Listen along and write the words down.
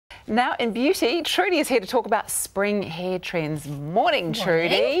Now in beauty, Trudi is here to talk about spring hair trends. Morning,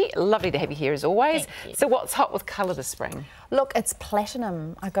 Trudi. Lovely to have you here as always. So what's hot with colour this spring? Look, it's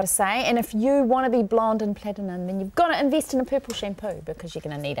platinum, I've got to say. And if you want to be blonde and platinum, then you've got to invest in a purple shampoo because you're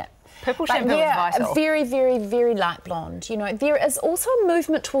going to need it. Purple shampoo is vital. A very, very, very light blonde. You know, there is also a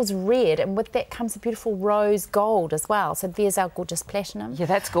movement towards red, and with that comes a beautiful rose gold as well. So there's our gorgeous platinum. Yeah,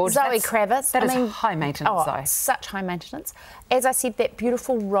 that's gorgeous. Zoe Kravitz. That is high maintenance, though. Such high maintenance. As I said, that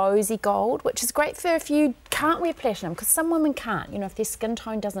beautiful rosy gold, which is great for if you can't wear platinum, because some women can't. You know, if their skin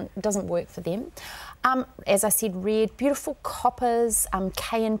tone doesn't work for them. As I said, red, beautiful coppers,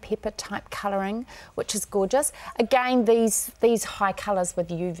 cayenne pepper type colouring, which is gorgeous. Again, these high colours with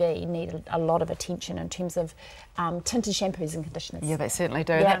UV need a lot of attention in terms of tinted shampoos and conditioners. Yeah, they certainly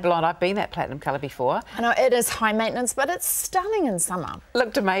do. Yeah. That blonde, I've been that platinum colour before. I know, it is high maintenance, but it's stunning in summer.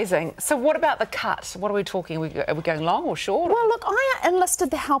 Looked amazing. So what about the cut? What are we talking? Are we going long or short? Well, look, I enlisted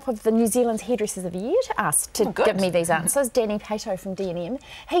the help of the New Zealand's Hairdressers of the Year to ask to give me these answers. Danny Pato from D&M.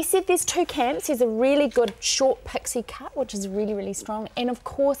 He said there's two camps. There's a really good short pixie cut, which is really, really strong. And of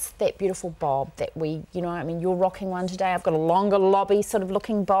course, that beautiful bob that you're rocking one today. I've got a longer lobby sort of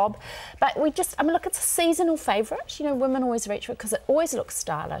looking bob. But look, it's a seasonal favourite. You know, women always reach for it because it always looks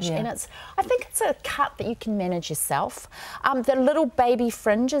stylish. Yeah. And I think it's a cut that you can manage yourself. The little baby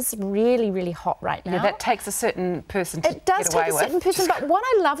fringe is really, really hot right now. Yeah, that takes a certain person to get away with. It does take a certain person, but what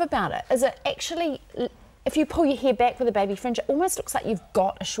I love about it is it actually, if you pull your hair back with a baby fringe, it almost looks like you've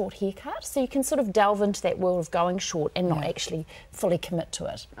got a short haircut. So you can sort of delve into that world of going short and not actually fully commit to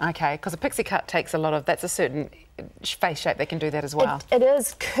it. Okay, because a pixie cut takes that's a certain face shape that can do that as well. It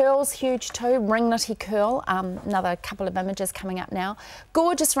is. Curl's huge too. Ring nitty curl. Another couple of images coming up now.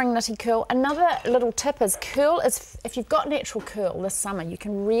 Gorgeous ring nitty curl. Another little tip is curl is, if you've got natural curl this summer, you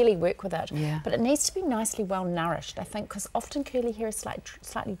can really work with it. Yeah. But it needs to be nicely well nourished, I think, because often curly hair is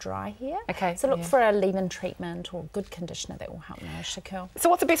slightly dry hair. Okay. So look for a leave-in treatment or good conditioner that will help nourish the curl. So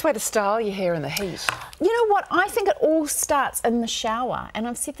what's the best way to style your hair in the heat? You know what? I think it all starts in the shower, and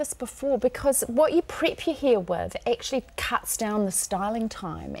I've said this before, because what you prep your hair with actually cuts down the styling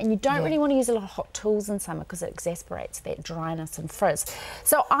time, and you don't really want to use a lot of hot tools in summer because it exasperates that dryness and frizz.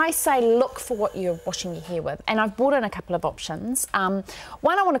 So I say look for what you're washing your hair with, and I've brought in a couple of options. One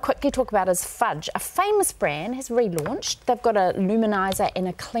I want to quickly talk about is Fudge. A famous brand has relaunched. They've got a luminizer and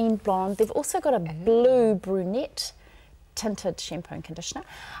a clean blonde. They've also got a blue brunette tinted shampoo and conditioner.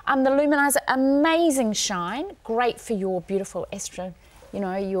 The luminizer, amazing shine, great for your beautiful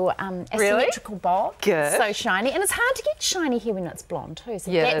your asymmetrical bob. Good. So shiny. And it's hard to get shiny hair when it's blonde too,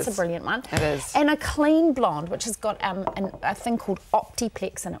 so that's a brilliant one. It is. And a clean blonde, which has got a thing called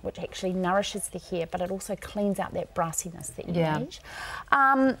Optiplex in it, which actually nourishes the hair, but it also cleans out that brassiness that you need.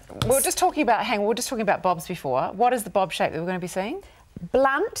 We were just talking about bobs before. What is the bob shape that we're going to be seeing?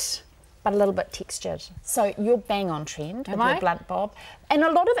 Blunt, but a little bit textured. So you're bang on trend with your blunt bob. And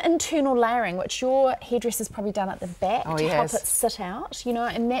a lot of internal layering, which your hairdresser's probably done at the back to help it sit out,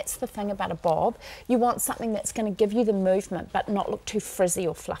 and that's the thing about a bob. You want something that's going to give you the movement but not look too frizzy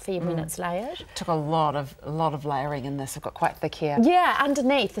or fluffy when it's layered. Took a lot of layering in this. I've got quite thick hair. Yeah,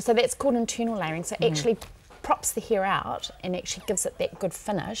 underneath. So that's called internal layering. So it actually props the hair out and actually gives it that good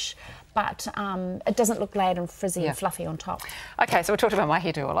finish, but it doesn't look layered and frizzy and fluffy on top. Okay, so we talked about my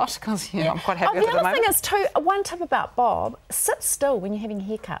hairdo a lot because I'm quite happy with it at the moment. The other thing is too, one tip about bob, sit still when you're having a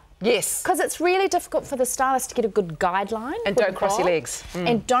haircut. Yes. Because it's really difficult for the stylist to get a good guideline. And don't cross your legs.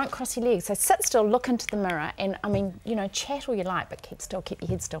 And don't cross your legs. So sit still, look into the mirror, and chat all you like, but keep still, keep your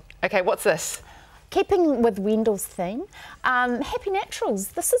head still. Okay, what's this? Keeping with Wendell's theme, Happy Naturals.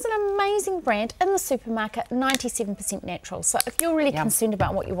 This is an amazing brand in the supermarket, 97% natural. So if you're really concerned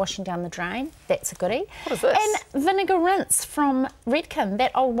about what you're washing down the drain, that's a goodie. What is this? And Vinegar Rinse from Redken,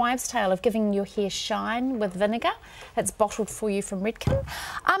 that old wives' tale of giving your hair shine with vinegar. It's bottled for you from Redken.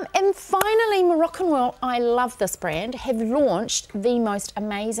 And finally, Moroccan Wool, I love this brand, have launched the most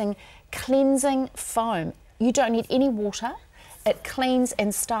amazing cleansing foam. You don't need any water. It cleans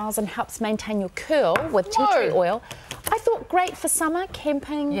and styles and helps maintain your curl with tea tree oil. I thought great for summer,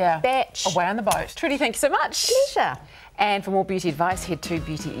 camping, batch. Away on the boat. Trudi, thank you so much. Pleasure. And for more beauty advice, head to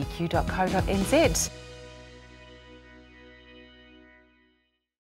beautyeq.co.nz.